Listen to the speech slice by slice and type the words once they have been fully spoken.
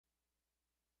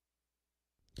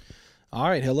All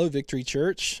right, hello, Victory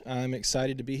Church. I'm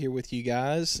excited to be here with you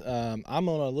guys. I'm on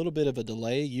a little bit of a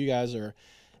delay. You guys are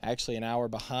actually an hour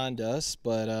behind us,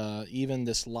 but even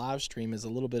this live stream is a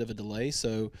little bit of a delay.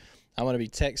 So I'm going to be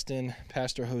texting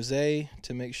Pastor Jose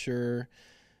to make sure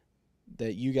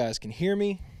that you guys can hear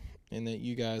me and that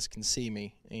you guys can see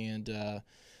me. And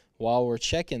while we're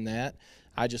checking that,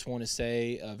 I just want to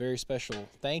say a very special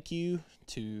thank you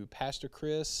to Pastor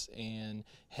Chris and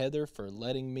Heather for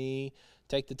letting me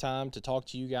take the time to talk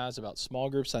to you guys about small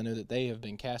groups. I know that they have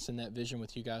been casting that vision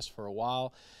with you guys for a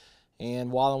while.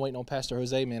 And while I'm waiting on Pastor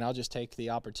Jose, man, I'll just take the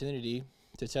opportunity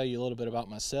to tell you a little bit about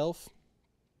myself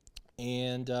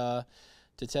and to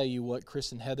tell you what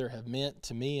Chris and Heather have meant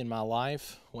to me in my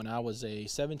life. When I was a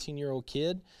 17-year-old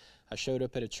kid, I showed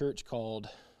up at a church called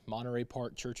Monterey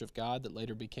Park Church of God that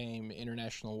later became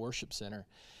International Worship Center.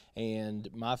 And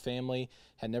my family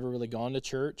had never really gone to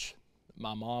church.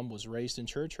 My mom was raised in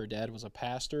church. Her dad was a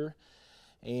pastor.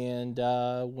 And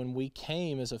when we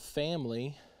came as a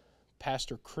family,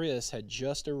 Pastor Chris had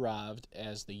just arrived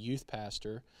as the youth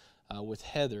pastor with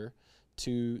Heather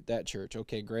to that church.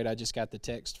 Okay, great. I just got the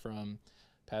text from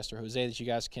Pastor Jose that you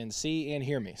guys can see and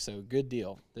hear me. So good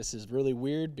deal. This is really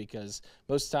weird because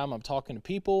most of the time I'm talking to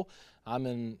people. I'm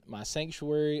in my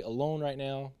sanctuary alone right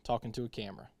now talking to a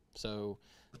camera. So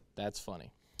that's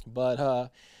funny. But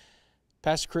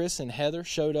Pastor Chris and Heather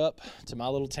showed up to my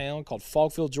little town called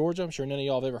Fogville, Georgia. I'm sure none of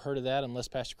y'all have ever heard of that unless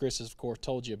Pastor Chris has, of course,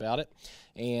 told you about it.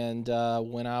 And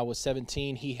when I was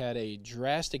 17, he had a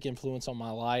drastic influence on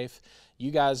my life. You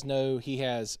guys know he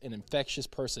has an infectious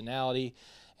personality,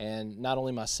 and not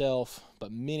only myself,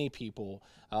 but many people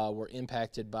were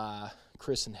impacted by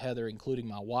Chris and Heather, including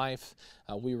my wife.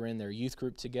 We were in their youth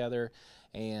group together,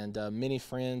 and many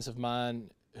friends of mine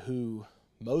who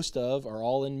most of are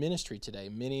all in ministry today.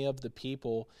 Many of the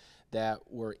people that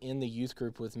were in the youth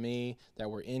group with me,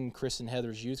 that were in Chris and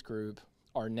Heather's youth group,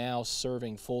 are now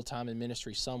serving full-time in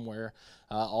ministry somewhere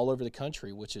all over the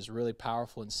country, which is really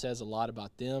powerful and says a lot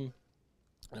about them.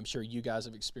 And I'm sure you guys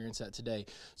have experienced that today.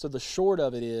 So the short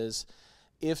of it is,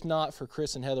 if not for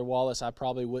Chris and Heather Wallace, I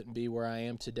probably wouldn't be where I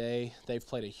am today. They've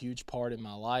played a huge part in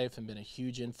my life and been a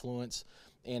huge influence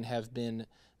and have been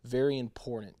very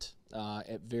important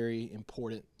at very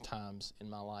important times in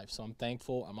my life. So I'm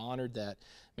thankful. I'm honored that,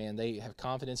 man, they have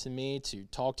confidence in me to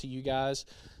talk to you guys.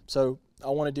 So I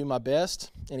want to do my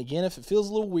best. And again, if it feels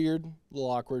a little weird, a little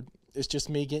awkward, it's just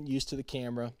me getting used to the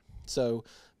camera. So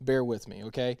bear with me,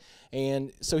 okay?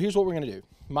 And so here's what we're going to do.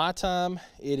 My time,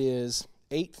 it is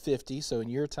 8:50. So in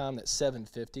your time, that's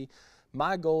 7:50.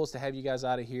 My goal is to have you guys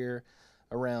out of here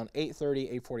around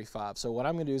 8:30, 8:45. So what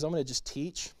I'm going to do is I'm going to just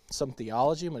teach some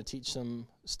theology. I'm going to teach some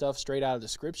stuff straight out of the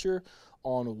Scripture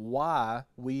on why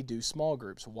we do small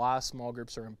groups, why small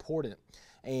groups are important.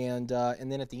 And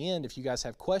then at the end, if you guys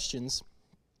have questions,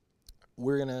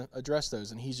 we're going to address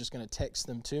those, and he's just going to text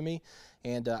them to me,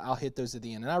 and I'll hit those at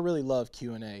the end. And I really love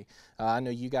Q&A. I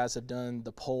know you guys have done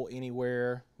the Poll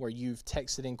Anywhere where you've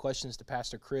texted in questions to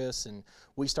Pastor Chris, and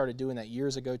we started doing that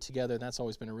years ago together, and that's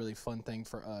always been a really fun thing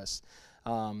for us.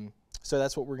 So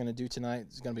that's what we're going to do tonight.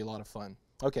 It's going to be a lot of fun.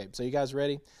 Okay, so you guys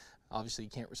ready? Obviously,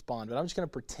 you can't respond, but I'm just going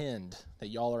to pretend that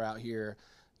y'all are out here,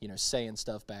 saying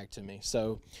stuff back to me.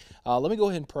 So let me go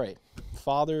ahead and pray.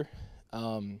 Father,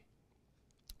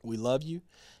 we love you,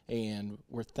 and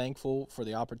we're thankful for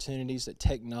the opportunities that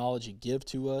technology give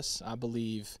to us. I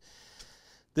believe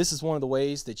this is one of the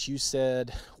ways that you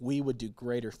said we would do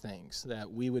greater things,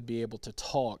 that we would be able to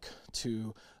talk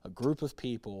to a group of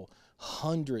people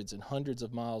hundreds and hundreds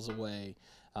of miles away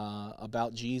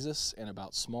about Jesus and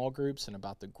about small groups and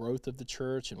about the growth of the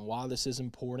church and why this is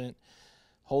important.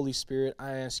 Holy Spirit,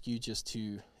 I ask you just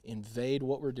to invade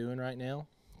what we're doing right now,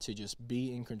 to just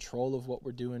be in control of what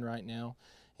we're doing right now,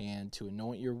 and to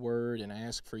anoint your word, and I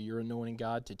ask for your anointing,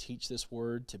 God, to teach this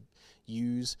word, to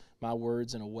use my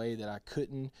words in a way that I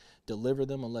couldn't deliver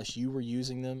them unless you were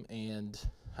using them, and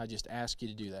I just ask you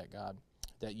to do that, God,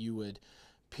 that you would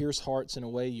pierce hearts in a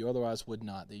way you otherwise would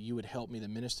not, that you would help me to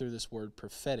minister this word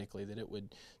prophetically, that it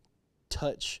would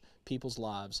touch people's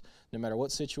lives, no matter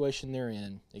what situation they're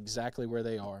in, exactly where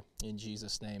they are. In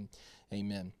Jesus' name,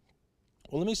 amen.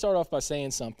 Well, let me start off by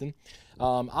saying something.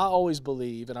 I always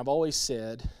believe, and I've always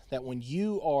said, that when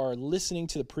you are listening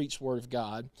to the preached word of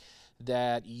God,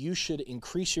 that you should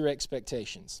increase your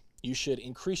expectations. You should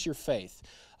increase your faith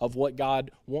of what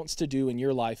God wants to do in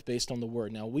your life based on the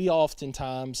word. Now, we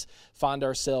oftentimes find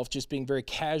ourselves just being very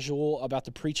casual about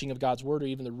the preaching of God's word or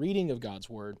even the reading of God's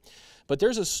word. But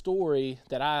there's a story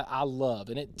that I love,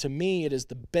 and to me, it is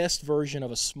the best version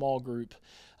of a small group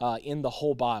in the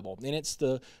whole Bible. And it's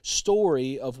the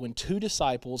story of when two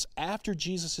disciples, after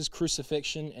Jesus'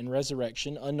 crucifixion and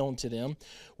resurrection, unknown to them,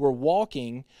 were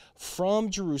walking from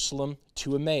Jerusalem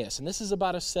to Emmaus. And this is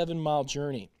about a 7-mile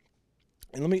journey.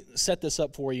 And let me set this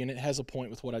up for you, and it has a point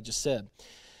with what I just said.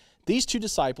 These two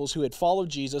disciples who had followed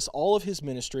Jesus, all of his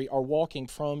ministry, are walking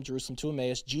from Jerusalem to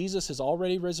Emmaus. Jesus has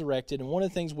already resurrected, and one of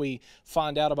the things we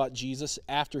find out about Jesus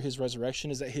after his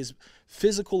resurrection is that his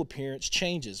physical appearance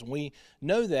changes. And we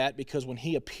know that because when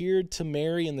he appeared to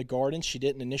Mary in the garden, she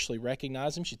didn't initially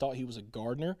recognize him. She thought he was a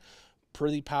gardener.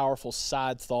 Pretty powerful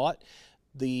side thought.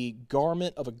 The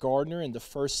garment of a gardener in the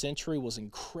first century was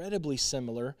incredibly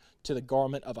similar to the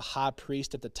garment of a high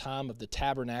priest at the time of the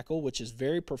tabernacle, which is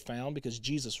very profound because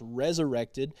Jesus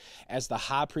resurrected as the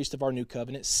high priest of our new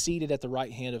covenant, seated at the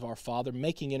right hand of our Father,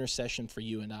 making intercession for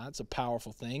you and I. It's a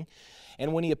powerful thing.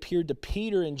 And when he appeared to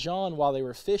Peter and John while they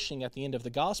were fishing at the end of the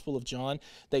Gospel of John,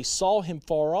 they saw him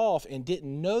far off and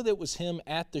didn't know that it was him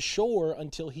at the shore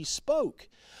until he spoke.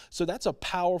 So that's a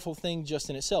powerful thing just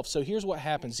in itself. So here's what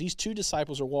happens. These two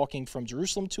disciples are walking from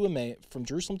Jerusalem to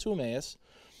Emmaus,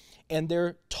 and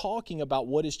they're talking about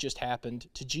what has just happened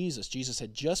to Jesus. Jesus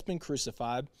had just been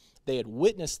crucified. They had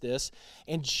witnessed this,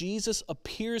 and Jesus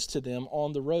appears to them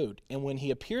on the road. And when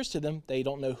he appears to them, they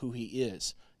don't know who he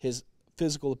is. His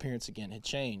physical appearance again had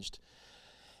changed.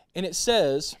 And it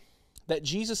says that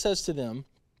Jesus says to them,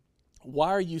 "Why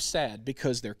are you sad?"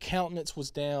 Because their countenance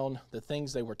was down. The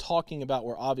things they were talking about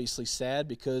were obviously sad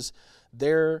because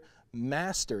their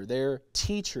master, their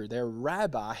teacher, their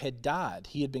rabbi had died.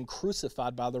 He had been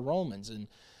crucified by the Romans. And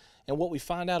what we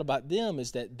find out about them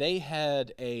is that they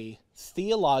had a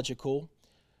theological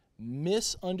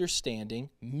misunderstanding,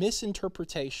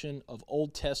 misinterpretation of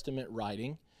Old Testament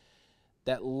writing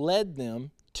that led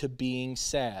them to being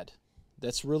sad.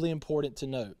 That's really important to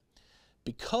note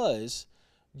because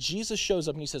Jesus shows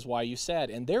up and he says, "Why are you sad?"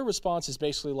 And their response is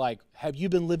basically like, "Have you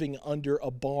been living under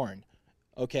a barn?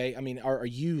 Okay, I mean, are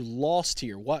you lost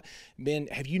here? What, man,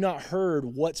 have you not heard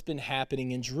what's been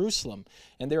happening in Jerusalem?"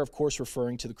 And they're, of course,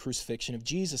 referring to the crucifixion of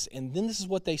Jesus. And then this is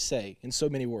what they say in so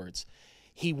many words.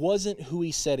 He wasn't who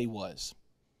he said he was.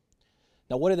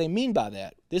 Now, what do they mean by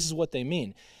that? This is what they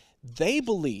mean. They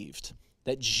believed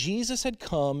that Jesus had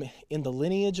come in the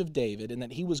lineage of David and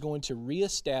that he was going to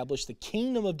reestablish the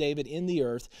kingdom of David in the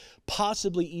earth,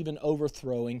 possibly even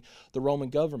overthrowing the Roman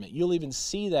government. You'll even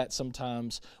see that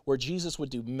sometimes where Jesus would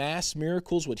do mass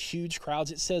miracles with huge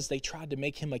crowds. It says they tried to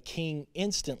make him a king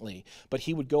instantly, but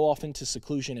he would go off into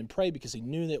seclusion and pray because he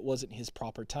knew that it wasn't his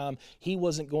proper time. He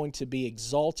wasn't going to be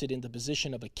exalted in the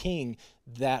position of a king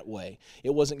that way.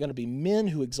 It wasn't going to be men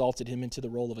who exalted him into the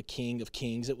role of a king of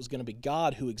kings. It was going to be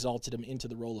God who exalted him into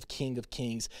the role of King of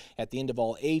Kings at the end of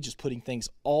all ages, putting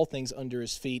all things under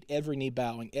his feet, every knee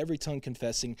bowing, every tongue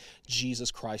confessing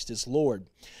Jesus Christ is Lord.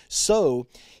 So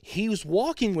he was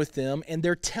walking with them, and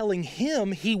they're telling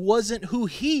him he wasn't who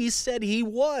he said he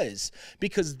was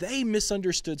because they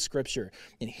misunderstood Scripture.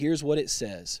 And here's what it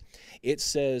says. It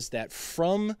says that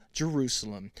from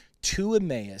Jerusalem to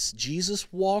Emmaus,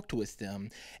 Jesus walked with them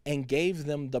and gave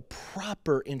them the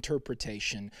proper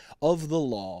interpretation of the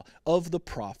law, of the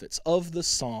prophets, of the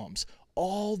Psalms,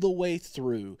 all the way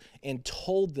through, and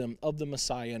told them of the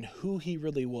Messiah and who he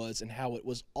really was and how it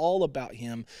was all about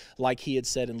him, like he had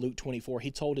said in Luke 24.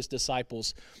 He told his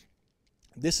disciples,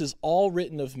 "This is all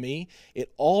written of me.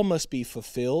 It all must be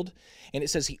fulfilled." And it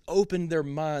says he opened their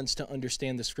minds to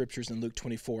understand the Scriptures in Luke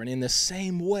 24. And in the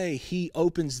same way, he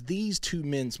opens these two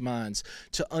men's minds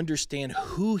to understand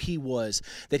who he was,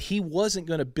 that he wasn't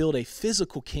going to build a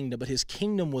physical kingdom, but his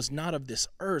kingdom was not of this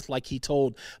earth, like he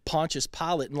told Pontius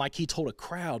Pilate and like he told a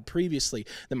crowd previously,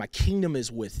 that my kingdom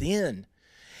is within.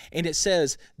 And it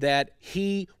says that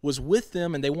he was with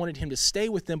them and they wanted him to stay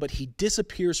with them, but he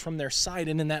disappears from their sight.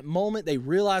 And in that moment, they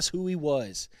realize who he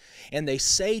was. And they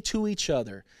say to each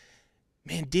other,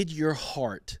 "Man, did your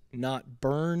heart not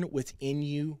burn within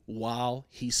you while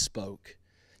he spoke?"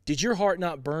 Did your heart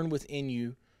not burn within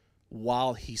you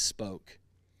while he spoke?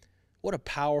 What a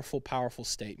powerful, powerful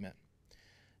statement.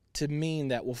 To mean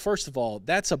that, well, first of all,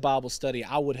 that's a Bible study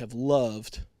I would have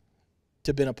loved to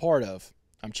have been a part of.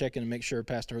 I'm checking to make sure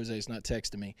Pastor Jose is not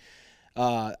texting me.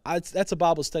 That's a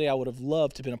Bible study I would have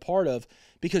loved to have been a part of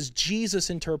because Jesus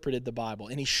interpreted the Bible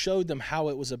and he showed them how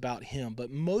it was about him.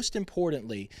 But most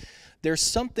importantly, there's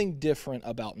something different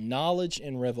about knowledge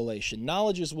and revelation.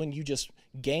 Knowledge is when you just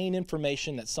gain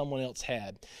information that someone else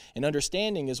had. And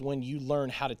understanding is when you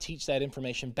learn how to teach that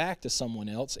information back to someone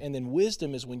else. And then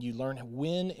wisdom is when you learn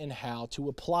when and how to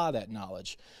apply that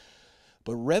knowledge.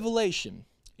 But revelation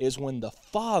is when the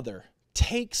Father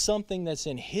takes something that's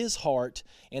in his heart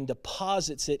and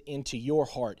deposits it into your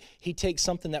heart. He takes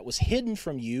something that was hidden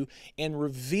from you and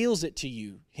reveals it to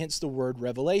you, hence the word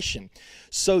revelation.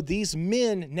 So these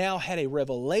men now had a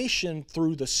revelation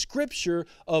through the scripture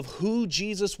of who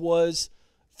Jesus was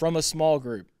from a small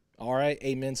group. All right,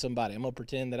 amen somebody. I'm going to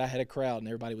pretend that I had a crowd and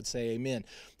everybody would say amen.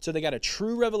 So they got a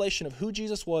true revelation of who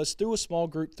Jesus was through a small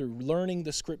group, through learning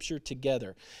the scripture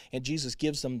together. And Jesus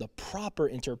gives them the proper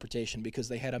interpretation because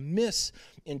they had a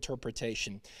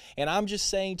misinterpretation. And I'm just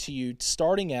saying to you,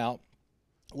 starting out,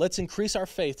 let's increase our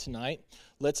faith tonight.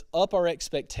 Let's up our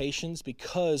expectations,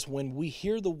 because when we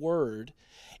hear the word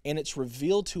and it's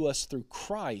revealed to us through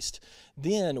Christ,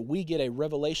 then we get a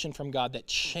revelation from God that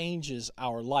changes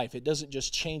our life. It doesn't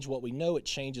just change what we know, it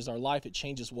changes our life, it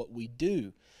changes what we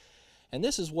do. And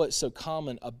this is what's so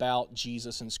common about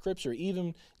Jesus in Scripture.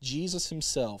 Even Jesus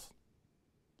himself,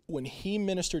 when he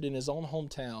ministered in his own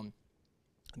hometown,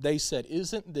 they said,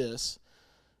 "Isn't this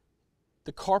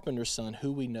the carpenter's son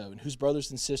who we know, and whose brothers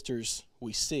and sisters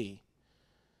we see?"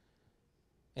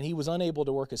 And he was unable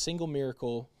to work a single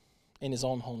miracle in his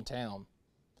own hometown.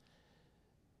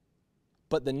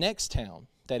 But the next town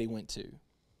that he went to,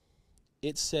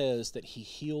 it says that he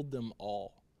healed them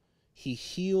all. He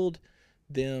healed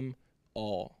them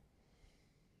all.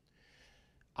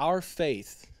 Our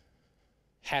faith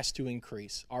has to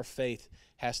increase. Our faith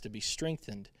has to be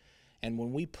strengthened. And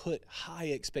when we put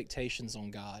high expectations on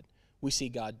God, we see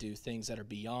God do things that are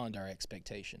beyond our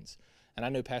expectations. And I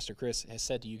know Pastor Chris has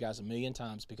said to you guys a million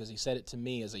times, because he said it to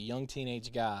me as a young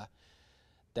teenage guy,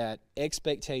 that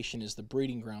expectation is the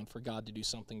breeding ground for God to do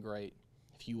something great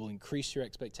if you will increase your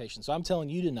expectations. So I'm telling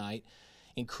you tonight,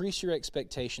 increase your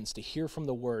expectations to hear from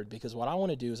the Word, because what I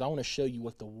want to do is I want to show you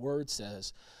what the Word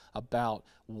says about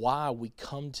why we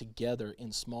come together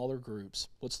in smaller groups.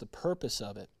 What's the purpose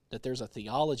of it? That there's a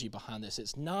theology behind this.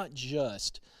 It's not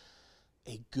just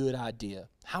a good idea.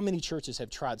 How many churches have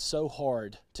tried so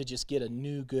hard to just get a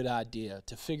new good idea,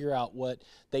 to figure out what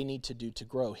they need to do to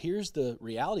grow? Here's the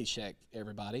reality check,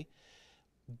 everybody.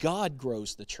 God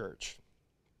grows the church.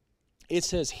 It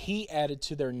says he added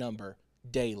to their number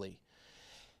daily.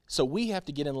 So we have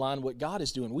to get in line with what God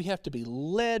is doing. We have to be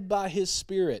led by his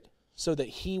Spirit so that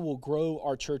he will grow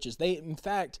our churches. In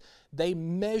fact, they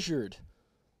measured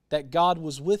that God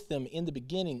was with them in the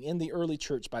beginning, in the early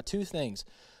church, by two things: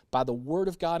 by the word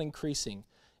of God increasing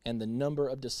and the number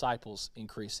of disciples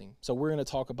increasing. So we're going to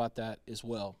talk about that as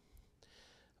well.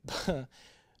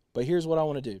 But here's what I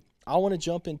want to do. I want to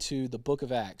jump into the book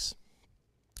of Acts,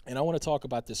 and I want to talk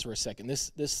about this for a second.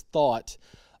 This thought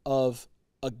of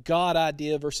a God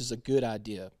idea versus a good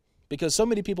idea. Because so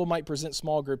many people might present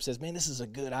small groups as, man, this is a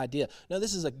good idea. No,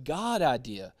 this is a God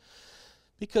idea.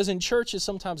 Because in churches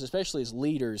sometimes, especially as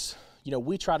leaders,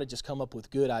 we try to just come up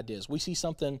with good ideas. We see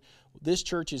something this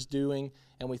church is doing,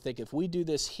 and we think if we do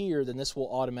this here, then this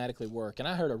will automatically work. And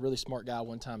I heard a really smart guy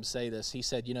one time say this. He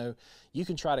said, you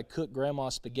can try to cook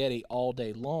grandma's spaghetti all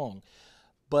day long,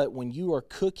 but when you are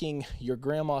cooking your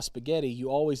grandma's spaghetti, you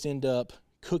always end up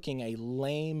cooking a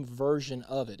lame version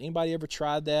of it. Anybody ever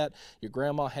tried that? Your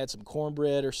grandma had some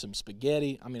cornbread or some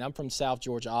spaghetti. I mean, I'm from South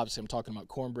Georgia. Obviously, I'm talking about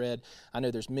cornbread. I know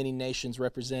there's many nations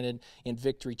represented in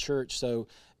Victory Church, so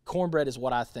cornbread is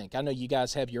what I think. I know you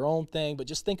guys have your own thing, but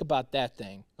just think about that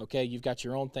thing, okay? You've got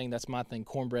your own thing. That's my thing,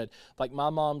 cornbread. Like my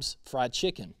mom's fried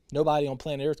chicken. Nobody on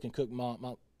planet Earth can cook my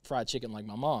fried chicken like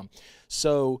my mom.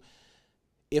 So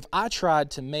if I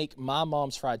tried to make my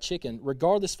mom's fried chicken,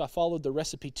 regardless if I followed the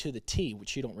recipe to the T, which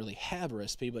she don't really have a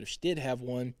recipe, but if she did have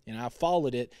one and I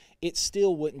followed it, it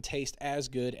still wouldn't taste as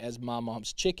good as my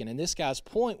mom's chicken. And this guy's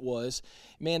point was,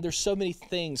 man, there's so many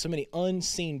things, so many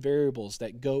unseen variables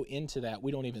that go into that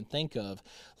we don't even think of,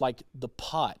 like the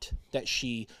pot that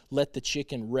she let the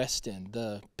chicken rest in,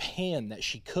 the pan that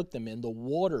she cooked them in, the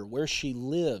water, where she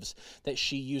lives, that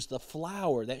she used, the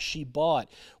flour that she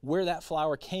bought, where that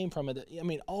flour came from. I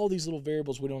mean, all these little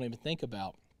variables we don't even think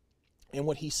about. And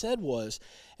what he said was,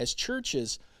 as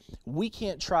churches, we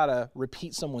can't try to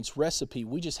repeat someone's recipe.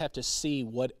 We just have to see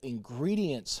what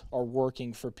ingredients are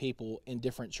working for people in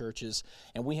different churches,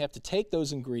 and we have to take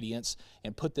those ingredients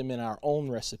and put them in our own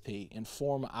recipe and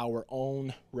form our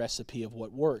own recipe of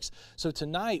what works. So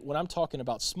tonight, when I'm talking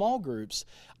about small groups,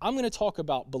 I'm going to talk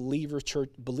about Believers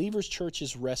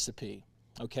Church's recipe,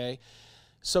 okay?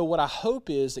 So what I hope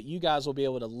is that you guys will be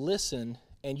able to listen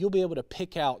and you'll be able to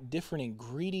pick out different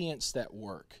ingredients that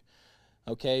work,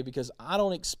 okay? Because I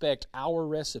don't expect our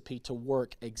recipe to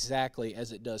work exactly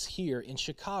as it does here in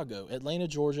Chicago. Atlanta,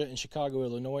 Georgia, and Chicago,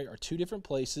 Illinois are two different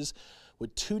places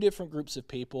with two different groups of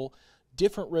people,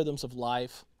 different rhythms of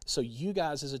life, So you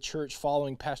guys as a church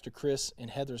following Pastor Chris and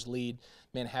Heather's lead,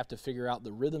 man, have to figure out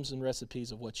the rhythms and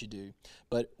recipes of what you do.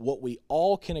 But what we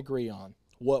all can agree on,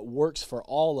 what works for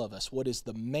all of us, what is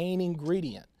the main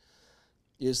ingredient,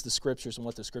 is the scriptures and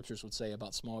what the scriptures would say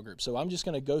about small groups. So I'm just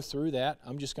going to go through that.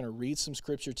 I'm just going to read some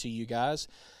scripture to you guys,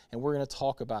 and we're going to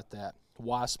talk about that,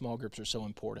 why small groups are so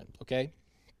important, okay?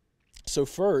 So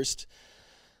first,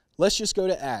 let's just go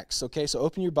to Acts, okay? So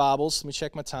open your Bibles. Let me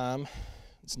check my time.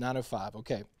 It's 9:05,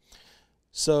 okay.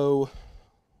 So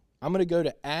I'm going to go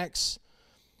to Acts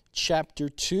chapter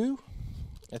 2,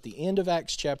 at the end of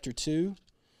Acts chapter 2,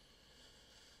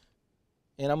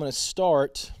 and I'm going to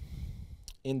start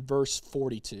in verse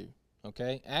 42,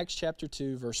 okay? Acts chapter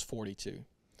 2, verse 42.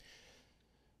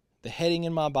 The heading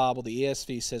in my Bible, the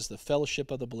ESV, says the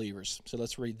fellowship of the believers. So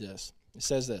let's read this. It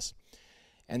says this: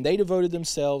 "And they devoted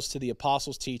themselves to the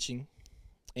apostles' teaching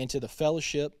and to the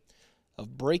fellowship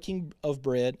of breaking of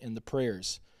bread and the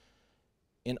prayers.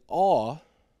 And awe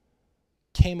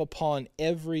came upon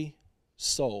every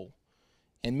soul,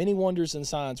 and many wonders and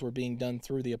signs were being done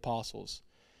through the apostles.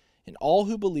 And all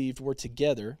who believed were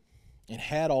together and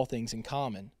had all things in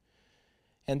common.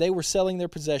 And they were selling their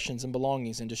possessions and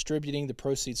belongings and distributing the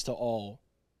proceeds to all,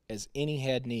 as any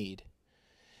had need.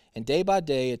 And day by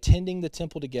day attending the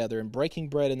temple together and breaking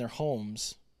bread in their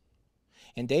homes.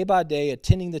 And day by day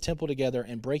attending the temple together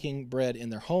and breaking bread in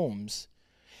their homes.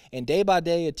 And day by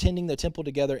day attending the temple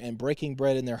together and breaking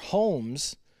bread in their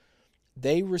homes,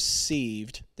 they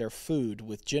received their food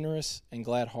with generous and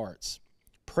glad hearts,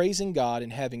 praising God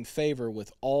and having favor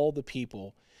with all the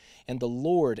people. And the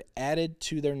Lord added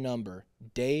to their number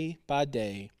day by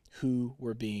day who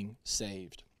were being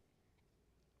saved."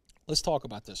 Let's talk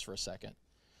about this for a second.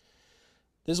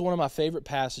 This is one of my favorite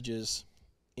passages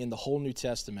in the whole New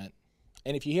Testament.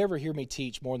 And if you ever hear me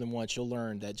teach more than once, you'll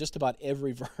learn that just about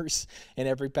every verse and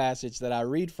every passage that I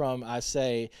read from, I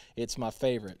say it's my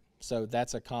favorite. So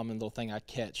that's a common little thing I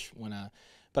catch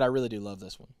but I really do love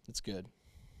this one. It's good.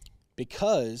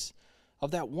 Because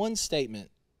of that one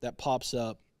statement that pops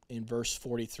up in verse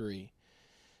 43.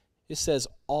 It says,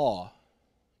 "Awe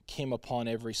came upon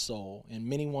every soul, and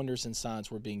many wonders and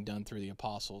signs were being done through the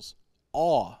apostles."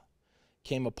 Awe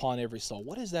came upon every soul.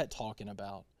 What is that talking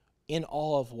about? In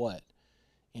awe of what?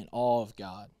 In awe of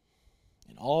God.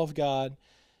 In awe of God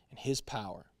and His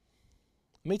power.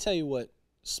 Let me tell you what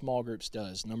small groups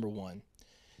does. Number one,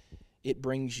 it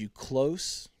brings you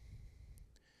close,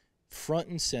 front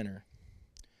and center,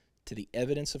 to the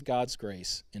evidence of God's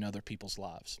grace in other people's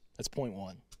lives. That's point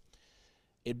one.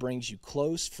 It brings you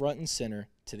close, front and center,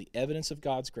 to the evidence of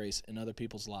God's grace in other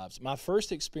people's lives. My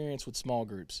first experience with small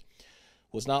groups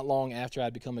was not long after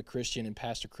I'd become a Christian in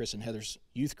Pastor Chris and Heather's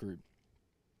youth group.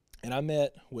 And I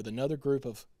met with another group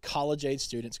of college-age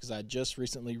students because I had just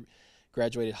recently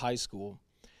graduated high school.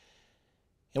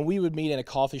 And we would meet in a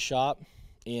coffee shop,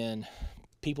 in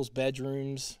people's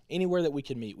bedrooms, anywhere that we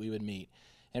could meet, we would meet.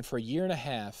 And for a year and a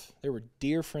half, there were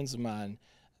dear friends of mine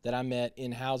that I met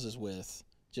in houses with,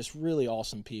 just really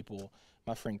awesome people.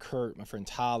 My friend Kurt, my friend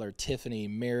Tyler, Tiffany,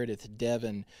 Meredith,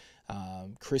 Devin,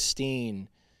 Christine.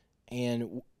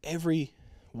 And every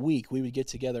week we would get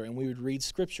together and we would read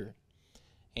Scripture.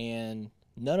 And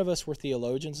none of us were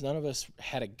theologians. None of us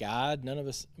had a guide.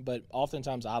 But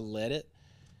oftentimes I led it.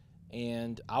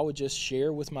 And I would just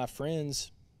share with my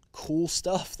friends cool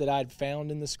stuff that I'd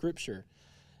found in the Scripture.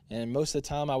 And most of the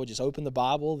time I would just open the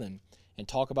Bible and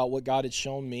talk about what God had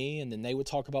shown me, and then they would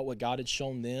talk about what God had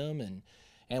shown them,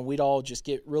 and we'd all just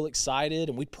get real excited,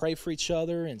 and we'd pray for each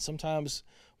other, and sometimes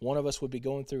one of us would be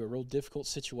going through a real difficult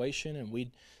situation, and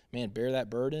we'd, bear that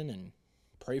burden and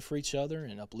pray for each other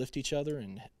and uplift each other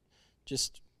and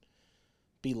just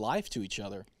be life to each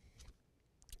other.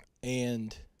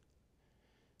 And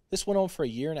this went on for a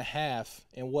year and a half,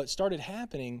 and what started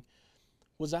happening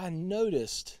was I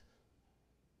noticed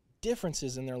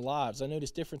differences in their lives. I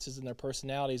noticed differences in their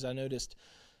personalities. I noticed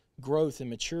growth and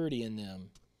maturity in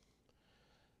them.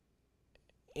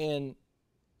 And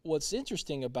what's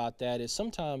interesting about that is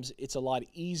sometimes it's a lot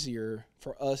easier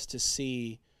for us to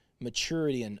see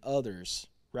maturity in others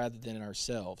rather than in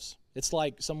ourselves. It's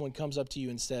like someone comes up to you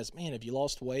and says, "Man, have you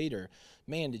lost weight?" Or,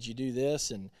 "Man, did you do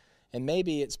this?" And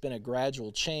maybe it's been a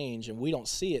gradual change and we don't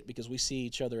see it because we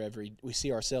see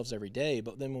ourselves every day.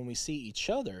 But then when we see each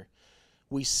other,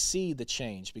 we see the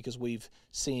change because we've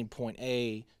seen point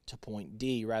A to point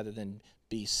D rather than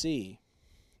B, C.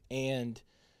 And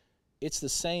it's the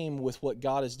same with what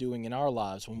God is doing in our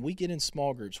lives. When we get in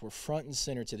small groups, we're front and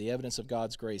center to the evidence of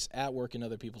God's grace at work in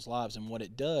other people's lives. And what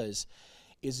it does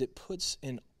is it puts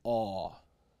an awe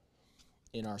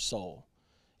in our soul.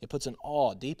 It puts an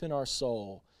awe deep in our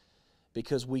soul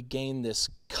because we gain this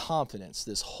confidence,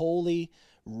 this holy,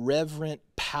 reverent,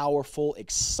 powerful,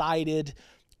 excited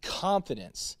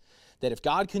confidence that if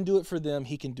God can do it for them,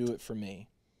 He can do it for me.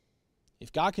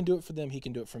 If God can do it for them, He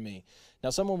can do it for me. Now,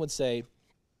 someone would say,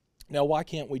 now, why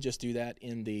can't we just do that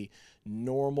in the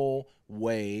normal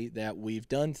way that we've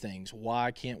done things?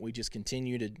 Why can't we just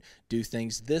continue to do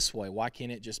things this way? Why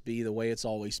can't it just be the way it's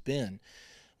always been?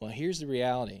 Well, here's the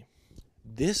reality.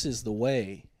 This is the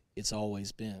way it's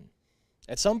always been.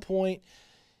 At some point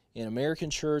in American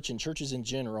church and churches in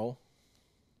general,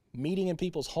 meeting in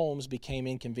people's homes became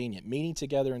inconvenient. Meeting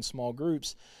together in small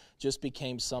groups just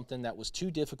became something that was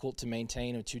too difficult to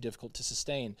maintain or too difficult to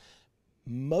sustain.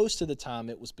 Most of the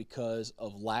time it was because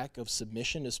of lack of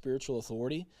submission to spiritual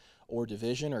authority or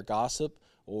division or gossip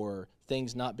or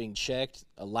things not being checked,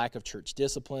 a lack of church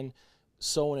discipline,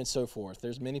 so on and so forth.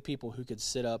 There's many people who could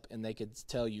sit up and they could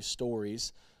tell you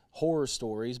stories, horror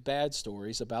stories, bad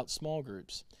stories about small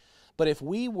groups. But if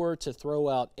we were to throw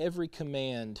out every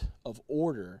command of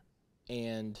order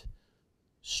and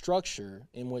structure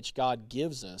in which God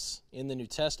gives us in the New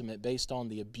Testament based on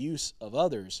the abuse of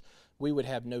others, we would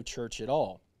have no church at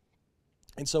all.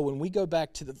 And so when we go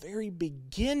back to the very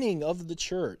beginning of the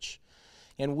church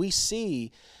and we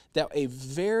see that a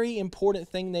very important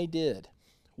thing they did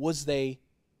was they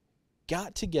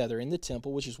got together in the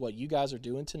temple, which is what you guys are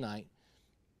doing tonight,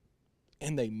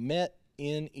 and they met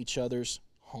in each other's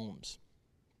homes.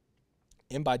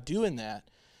 And by doing that,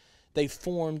 they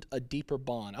formed a deeper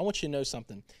bond. I want you to know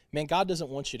something. Man, God doesn't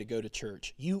want you to go to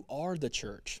church. You are the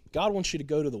church. God wants you to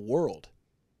go to the world.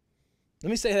 Let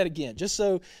me say that again, just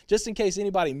in case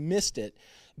anybody missed it.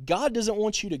 God doesn't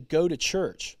want you to go to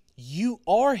church. You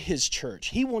are His church.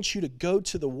 He wants you to go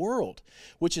to the world,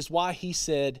 which is why He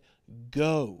said,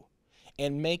 go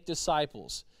and make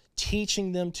disciples,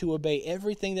 teaching them to obey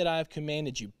everything that I have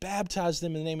commanded you. Baptize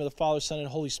them in the name of the Father, Son, and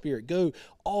Holy Spirit. Go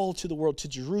all to the world, to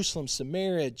Jerusalem,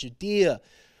 Samaria, Judea.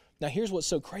 Now, here's what's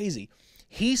so crazy.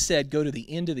 He said, go to the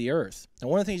end of the earth. Now,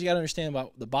 one of the things you got to understand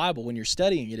about the Bible when you're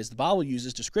studying it is the Bible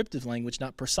uses descriptive language,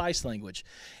 not precise language.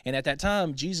 And at that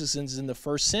time, Jesus is in the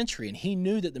first century, and he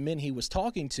knew that the men he was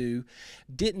talking to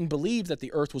didn't believe that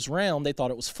the earth was round. They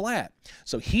thought it was flat.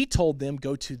 So he told them,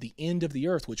 go to the end of the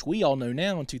earth, which we all know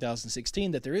now in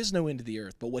 2016 that there is no end of the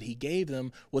earth. But what he gave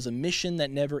them was a mission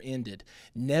that never ended,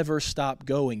 never stopped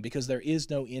going, because there is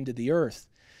no end of the earth.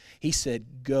 He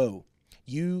said, go.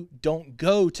 You don't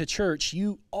go to church.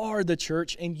 You are the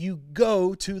church, and you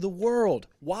go to the world.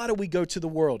 Why do we go to the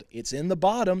world? It's in the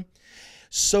bottom,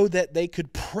 so that they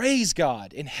could praise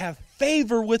God and have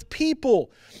favor with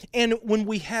people. And when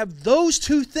we have those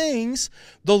two things,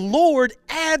 the Lord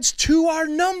adds to our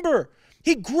number.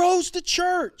 He grows the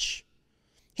church.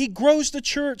 He grows the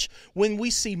church when we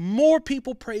see more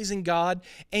people praising God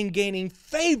and gaining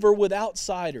favor with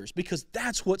outsiders, because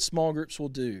that's what small groups will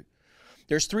do.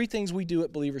 There's three things we do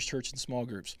at Believers Church in small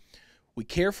groups. We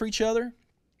care for each other,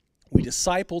 we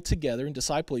disciple together and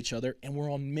disciple each other, and we're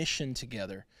on mission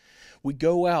together. We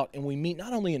go out and we meet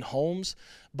not only in homes,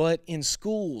 but in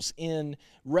schools, in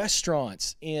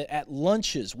restaurants, at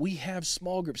lunches. We have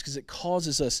small groups because it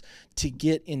causes us to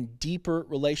get in deeper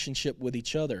relationship with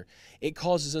each other. It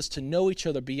causes us to know each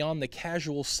other beyond the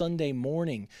casual Sunday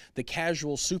morning, the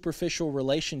casual superficial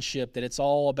relationship that it's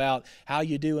all about, how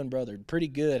you doing, brother? Pretty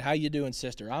good. How you doing,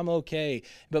 sister? I'm okay.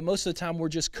 But most of the time we're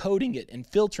just coding it and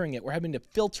filtering it. We're having to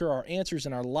filter our answers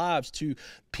in our lives to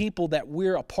people that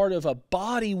we're a part of a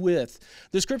body with.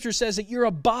 The scripture says that you're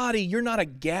a body. You're not a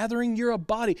gathering. You're a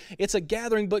body. It's a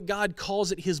gathering, but God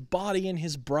calls it His body and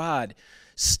His bride.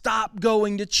 Stop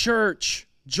going to church.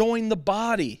 Join the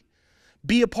body.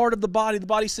 Be a part of the body. The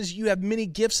body says you have many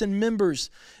gifts and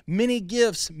members, many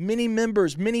gifts, many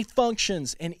members, many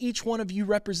functions, and each one of you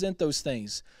represent those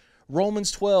things.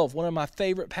 Romans 12, one of my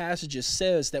favorite passages,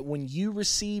 says that when you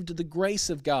received the grace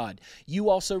of God, you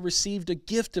also received a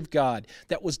gift of God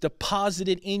that was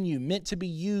deposited in you, meant to be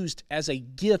used as a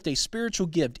gift, a spiritual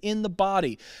gift in the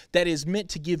body that is meant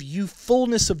to give you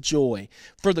fullness of joy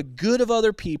for the good of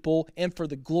other people and for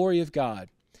the glory of God.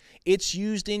 It's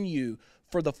used in you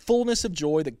for the fullness of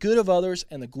joy, the good of others,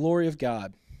 and the glory of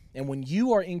God. And when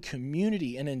you are in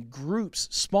community and in groups,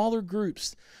 smaller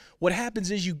groups, what happens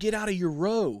is you get out of your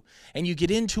row and you get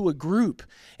into a group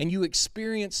and you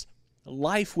experience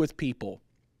life with people.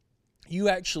 You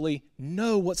actually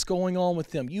know what's going on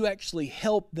with them. You actually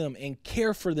help them and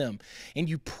care for them. And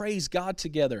you praise God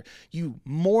together. You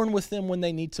mourn with them when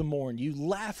they need to mourn. You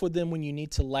laugh with them when you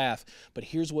need to laugh. But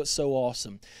here's what's so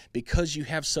awesome. Because you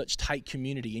have such tight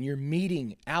community and you're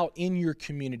meeting out in your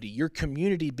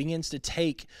community begins to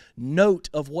take note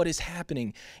of what is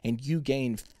happening, and you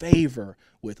gain favor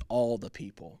with all the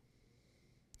people.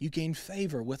 You gain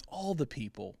favor with all the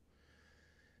people.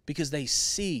 Because they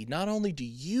see, not only do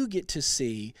you get to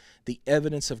see the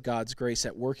evidence of God's grace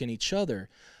at work in each other,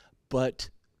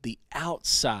 but the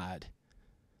outside,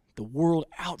 the world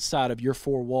outside of your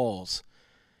four walls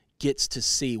gets to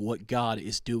see what God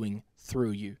is doing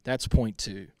through you. That's point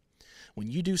 2.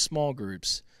 When you do small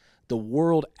groups, the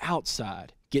world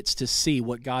outside gets to see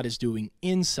what God is doing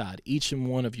inside each and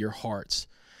one of your hearts.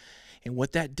 And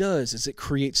what that does is it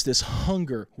creates this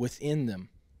hunger within them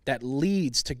that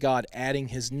leads to God adding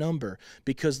his number,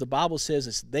 because the Bible says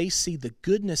as they see the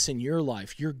goodness in your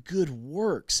life, your good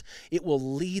works, it will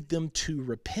lead them to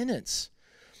repentance.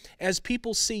 As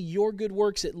people see your good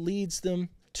works, it leads them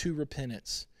to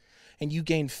repentance. And you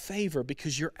gain favor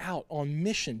because you're out on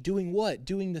mission. Doing what?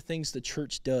 Doing the things the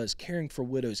church does. Caring for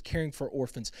widows, caring for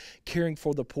orphans, caring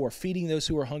for the poor, feeding those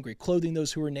who are hungry, clothing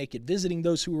those who are naked, visiting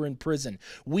those who are in prison.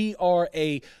 We are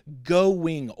a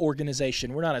going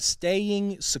organization. We're not a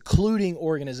staying, secluding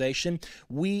organization.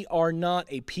 We are not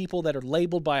a people that are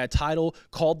labeled by a title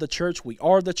called the church. We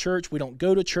are the church. We don't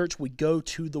go to church. We go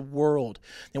to the world.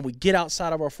 And we get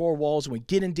outside of our four walls and we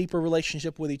get in deeper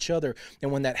relationship with each other.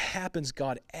 And when that happens,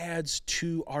 God adds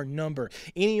to our number.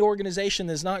 Any organization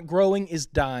that's not growing is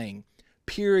dying.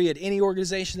 Period. Any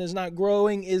organization that's not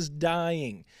growing is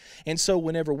dying. And so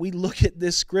whenever we look at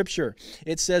this scripture,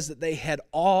 it says that they had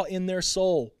awe in their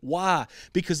soul. Why?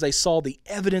 Because they saw the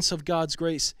evidence of God's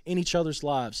grace in each other's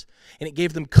lives. And it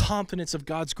gave them confidence of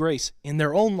God's grace in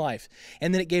their own life.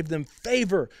 And then it gave them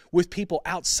favor with people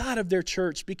outside of their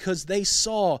church because they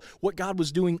saw what God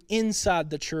was doing inside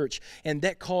the church. And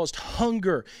that caused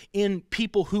hunger in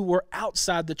people who were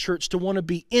outside the church to want to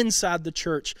be inside the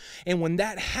church. And when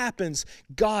that happens,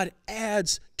 God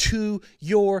adds to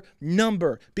your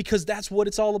number, because that's what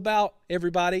it's all about,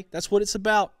 everybody. That's what it's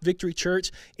about, Victory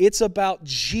Church. It's about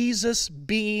Jesus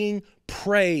being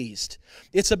praised.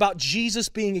 It's about Jesus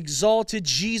being exalted,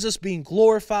 Jesus being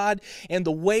glorified, and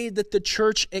the way that the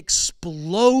church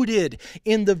exploded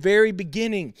in the very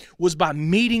beginning was by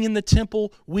meeting in the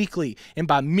temple weekly and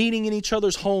by meeting in each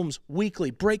other's homes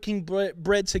weekly, breaking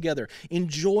bread together,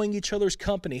 enjoying each other's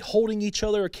company, holding each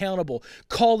other accountable,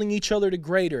 calling each other to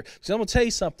greater. So I'm going to tell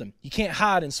you something. You can't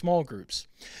hide in small groups.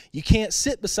 You can't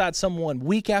sit beside someone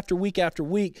week after week after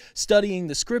week studying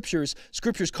the scriptures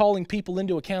calling people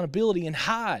into accountability and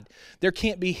hide. There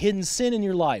can't be hidden sin in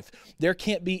your life. There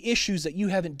can't be issues that you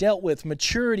haven't dealt with,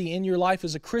 maturity in your life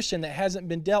as a Christian that hasn't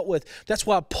been dealt with. That's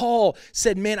why Paul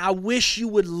said, man, I wish you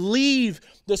would leave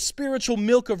the spiritual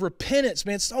milk of repentance.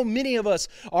 Man, so many of us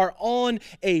are on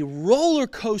a roller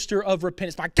coaster of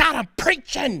repentance. My God, I'm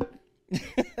preaching.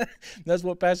 That's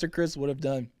what Pastor Chris would have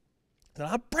done.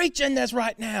 I'm preaching this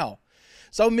right now.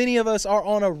 So many of us are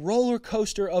on a roller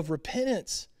coaster of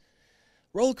repentance.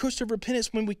 Roller coaster of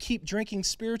repentance when we keep drinking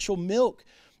spiritual milk.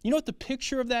 You know what the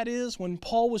picture of that is? When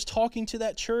Paul was talking to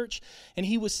that church and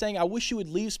he was saying, I wish you would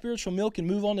leave spiritual milk and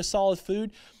move on to solid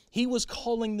food. He was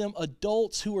calling them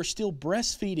adults who are still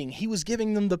breastfeeding. He was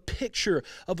giving them the picture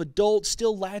of adults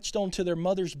still latched onto their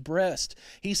mother's breast.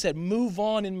 He said, move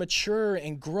on and mature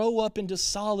and grow up into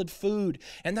solid food.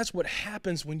 And that's what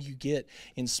happens when you get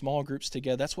in small groups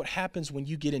together. That's what happens when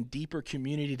you get in deeper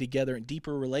community together and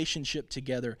deeper relationship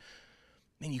together.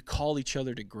 And you call each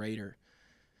other to greater.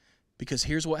 Because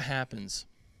here's what happens.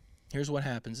 Here's what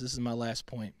happens. This is my last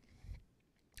point.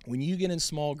 When you get in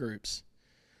small groups,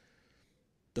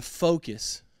 the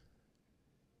focus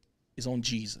is on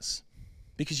Jesus,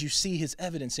 because you see his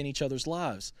evidence in each other's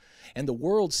lives. And the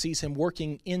world sees him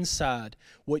working inside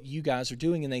what you guys are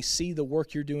doing, and they see the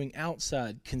work you're doing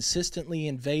outside, consistently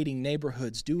invading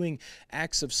neighborhoods, doing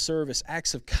acts of service,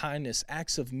 acts of kindness,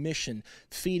 acts of mission,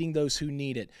 feeding those who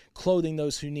need it, clothing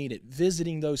those who need it,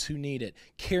 visiting those who need it,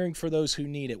 caring for those who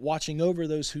need it, watching over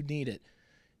those who need it.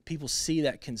 People see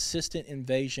that consistent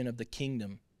invasion of the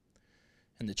kingdom.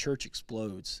 And the church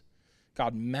explodes.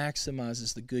 God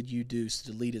maximizes the good you do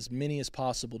to lead as many as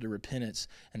possible to repentance,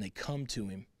 and they come to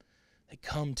him. They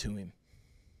come to him.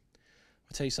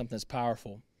 I'll tell you something that's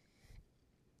powerful.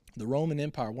 The Roman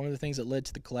Empire, one of the things that led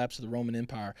to the collapse of the Roman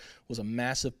Empire was a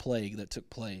massive plague that took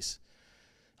place.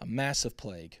 A massive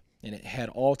plague. And it had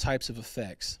all types of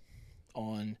effects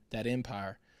on that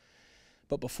empire.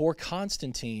 But before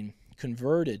Constantine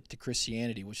converted to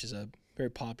Christianity, which is a very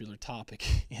popular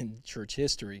topic in church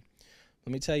history.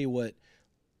 Let me tell you what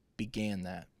began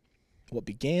that. What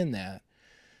began that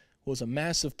was a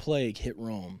massive plague hit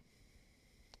Rome,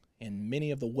 and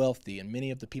many of the wealthy and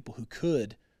many of the people who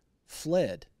could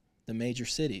fled the major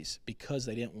cities because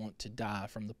they didn't want to die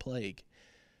from the plague.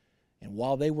 And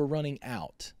while they were running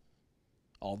out,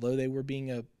 although they were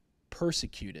being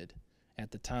persecuted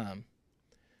at the time,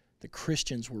 the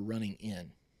Christians were running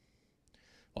in.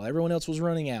 While everyone else was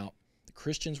running out, the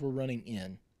Christians were running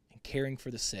in and caring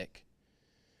for the sick.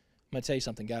 I'm going to tell you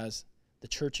something, guys. The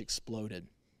church exploded.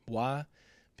 Why?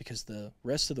 Because the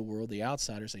rest of the world, the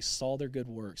outsiders, they saw their good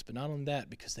works. But not only that,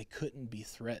 because they couldn't be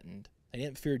threatened. They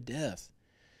didn't fear death.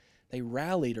 They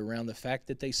rallied around the fact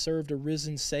that they served a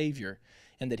risen Savior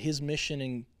and that his mission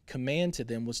and command to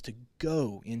them was to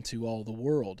go into all the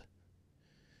world.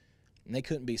 And they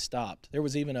couldn't be stopped. There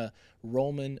was even a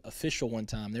Roman official one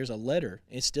time. There's a letter.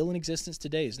 It's still in existence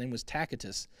today. His name was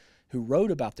Tacitus, who wrote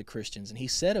about the Christians. And he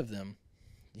said of them,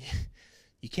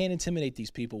 you can't intimidate these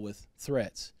people with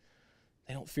threats.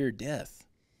 They don't fear death.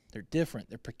 They're different.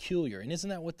 They're peculiar. And isn't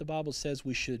that what the Bible says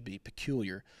we should be?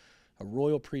 Peculiar. A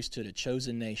royal priesthood, a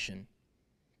chosen nation.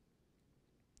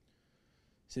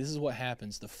 See, this is what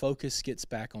happens. The focus gets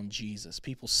back on Jesus.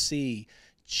 People see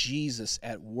Jesus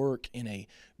at work in a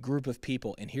group of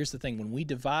people. And here's the thing. When we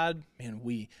divide, man,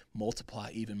 we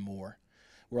multiply even more.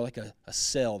 We're like a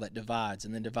cell that divides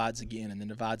and then divides again and then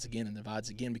divides again and divides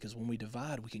again, because when we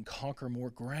divide, we can conquer more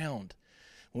ground.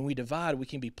 When we divide, we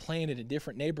can be planted in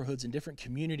different neighborhoods and different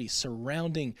communities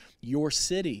surrounding your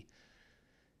city.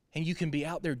 And you can be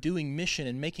out there doing mission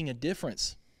and making a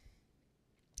difference.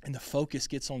 And the focus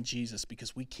gets on Jesus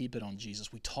because we keep it on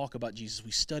Jesus. We talk about Jesus.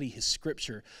 We study his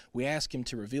scripture. We ask him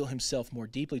to reveal himself more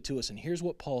deeply to us. And here's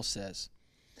what Paul says.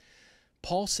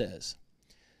 Paul says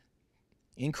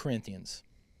in Corinthians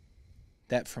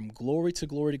that from glory to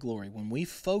glory to glory, when we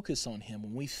focus on him,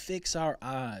 when we fix our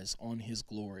eyes on his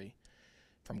glory,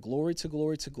 from glory to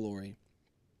glory to glory,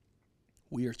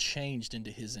 we are changed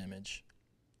into his image.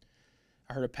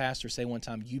 I heard a pastor say one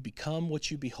time, you become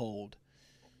what you behold.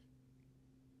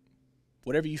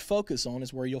 Whatever you focus on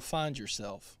is where you'll find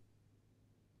yourself.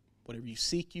 Whatever you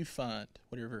seek, you find.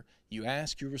 Whatever you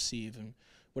ask, you receive. And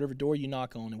whatever door you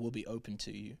knock on, it will be open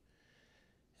to you.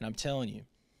 And I'm telling you,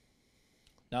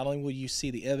 not only will you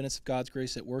see the evidence of God's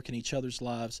grace at work in each other's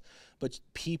lives, but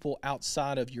people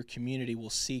outside of your community will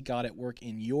see God at work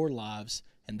in your lives,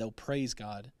 and they'll praise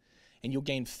God. And you'll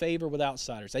gain favor with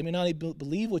outsiders. They may not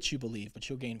believe what you believe, but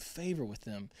you'll gain favor with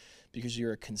them because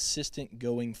you're a consistent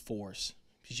going force.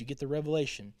 Because you get the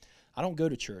revelation. I don't go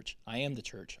to church. I am the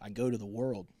church. I go to the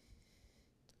world.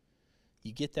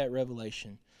 You get that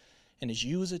revelation. And as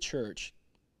you as a church,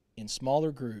 in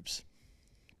smaller groups,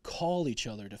 call each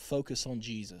other to focus on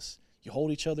Jesus. You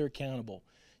hold each other accountable.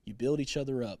 You build each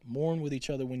other up. Mourn with each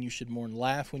other when you should mourn.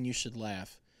 Laugh when you should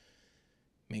laugh.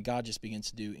 May God just begins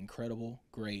to do incredible,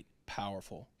 great,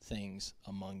 powerful things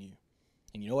among you.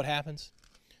 And you know what happens?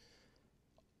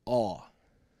 Awe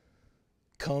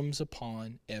comes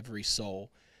upon every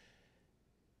soul.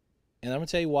 And I'm going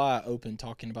to tell you why I opened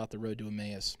talking about the road to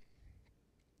Emmaus.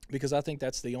 Because I think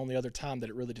that's the only other time that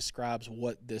it really describes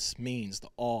what this means, the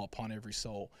awe upon every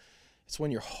soul. It's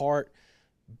when your heart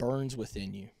burns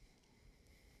within you.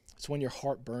 It's when your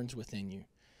heart burns within you.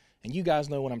 And you guys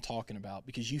know what I'm talking about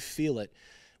because you feel it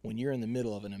when you're in the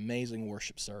middle of an amazing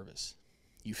worship service.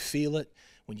 You feel it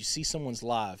when you see someone's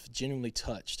life genuinely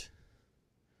touched.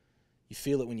 You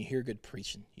feel it when you hear good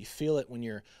preaching. You feel it when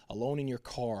you're alone in your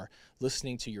car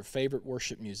listening to your favorite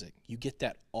worship music. You get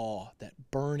that awe, that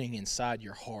burning inside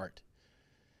your heart.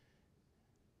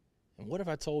 And what if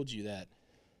I told you that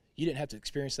you didn't have to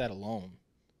experience that alone?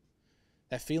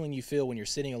 That feeling you feel when you're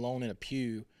sitting alone in a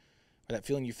pew, or that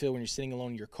feeling you feel when you're sitting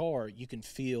alone in your car, you can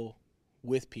feel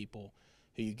with people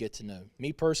who you get to know.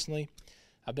 Me personally,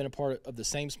 I've been a part of the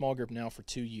same small group now for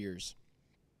 2 years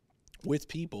with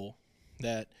people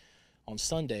that on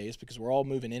Sundays, because we're all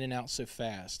moving in and out so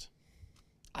fast,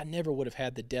 I never would have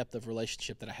had the depth of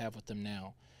relationship that I have with them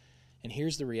now. And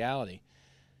here's the reality.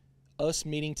 Us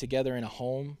meeting together in a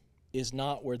home is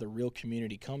not where the real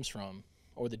community comes from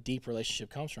or the deep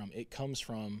relationship comes from. It comes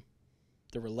from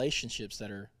the relationships that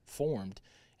are formed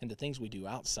and the things we do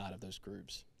outside of those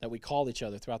groups, that we call each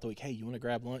other throughout the week. Hey, you want to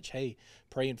grab lunch? Hey,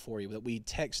 praying for you. That we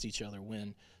text each other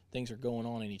when things are going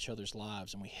on in each other's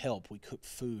lives, and we help. We cook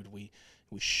food. We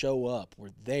show up.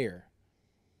 We're there.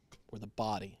 We're the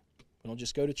body. We don't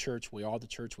just go to church. We are the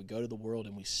church. We go to the world,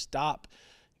 and we stop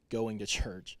going to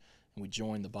church, and we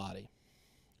join the body.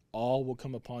 All will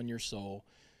come upon your soul.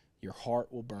 Your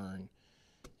heart will burn,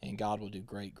 and God will do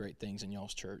great, great things in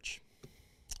y'all's church.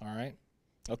 All right.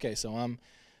 Okay, so I'm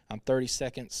 30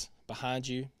 seconds behind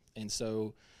you, and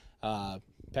so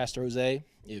Pastor Jose,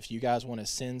 if you guys want to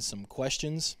send some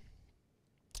questions,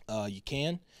 you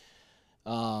can.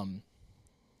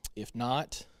 If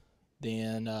not,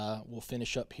 then we'll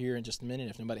finish up here in just a minute.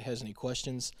 If nobody has any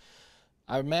questions,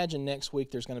 I imagine next week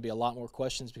there's going to be a lot more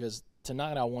questions, because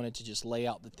tonight I wanted to just lay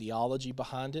out the theology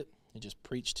behind it and just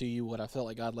preach to you what I felt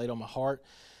like God laid on my heart.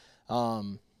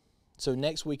 So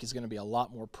next week is going to be a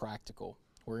lot more practical.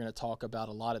 We're going to talk about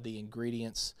a lot of the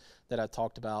ingredients that I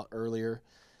talked about earlier,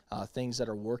 things that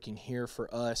are working here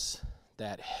for us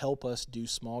that help us do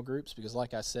small groups, because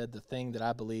like I said, the thing that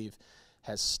I believe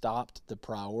has stopped the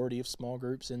priority of small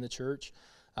groups in the church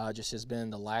just has been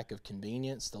the lack of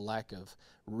convenience, the lack of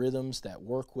rhythms that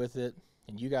work with it,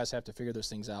 and you guys have to figure those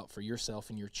things out for yourself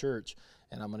and your church,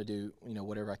 and I'm going to do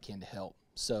whatever I can to help.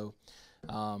 So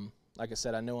like I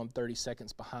said, I know I'm 30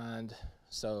 seconds behind,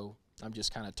 so I'm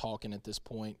just kind of talking at this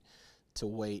point to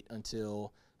wait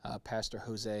until Pastor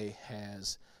Jose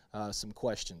has some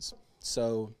questions.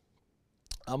 So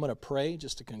I'm going to pray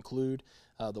just to conclude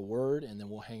the word, and then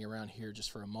we'll hang around here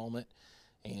just for a moment,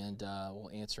 and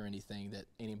we'll answer anything that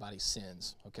anybody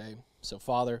sends, okay? So,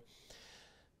 Father,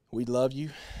 we love you,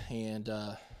 and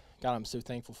God, I'm so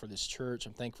thankful for this church.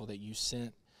 I'm thankful that you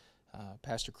sent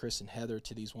Pastor Chris and Heather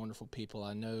to these wonderful people.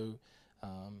 I know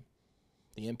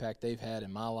the impact they've had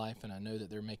in my life, and I know that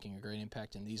they're making a great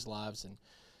impact in these lives. And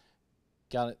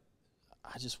God,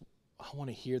 I want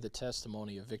to hear the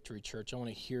testimony of Victory Church. I want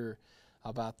to hear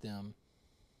about them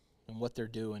and what they're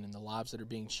doing and the lives that are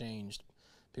being changed,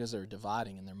 because they're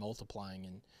dividing and they're multiplying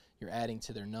and you're adding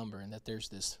to their number, and that there's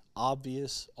this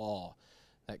obvious awe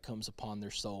that comes upon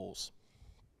their souls.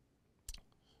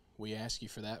 We ask you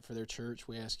for that for their church.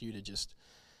 We ask you to just,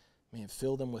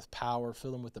 fill them with power,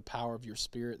 fill them with the power of your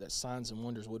Spirit, that signs and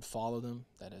wonders would follow them,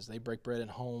 that as they break bread in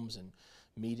homes and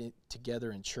meet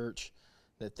together in church,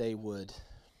 that they would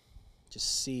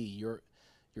just see your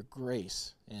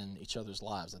grace in each other's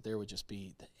lives, that there would just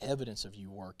be the evidence of you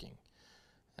working.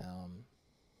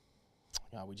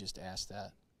 God, we just ask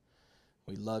that.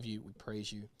 We love you. We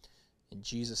praise you. In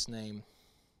Jesus' name,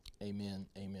 amen.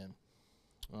 Amen.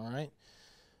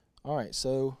 All right,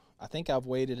 so I think I've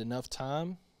waited enough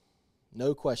time.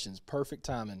 No questions. Perfect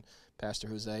timing, Pastor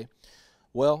Jose.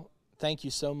 Well, thank you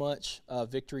so much,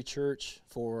 Victory Church,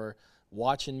 for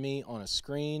watching me on a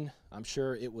screen. I'm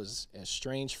sure it was as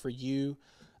strange for you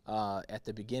at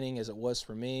the beginning as it was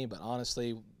for me, but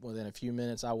honestly, within a few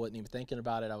minutes, I wasn't even thinking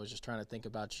about it. I was just trying to think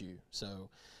about you. So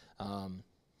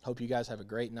hope you guys have a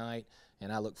great night,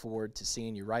 and I look forward to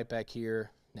seeing you right back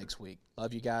here next week.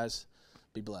 Love you guys.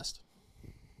 Be blessed.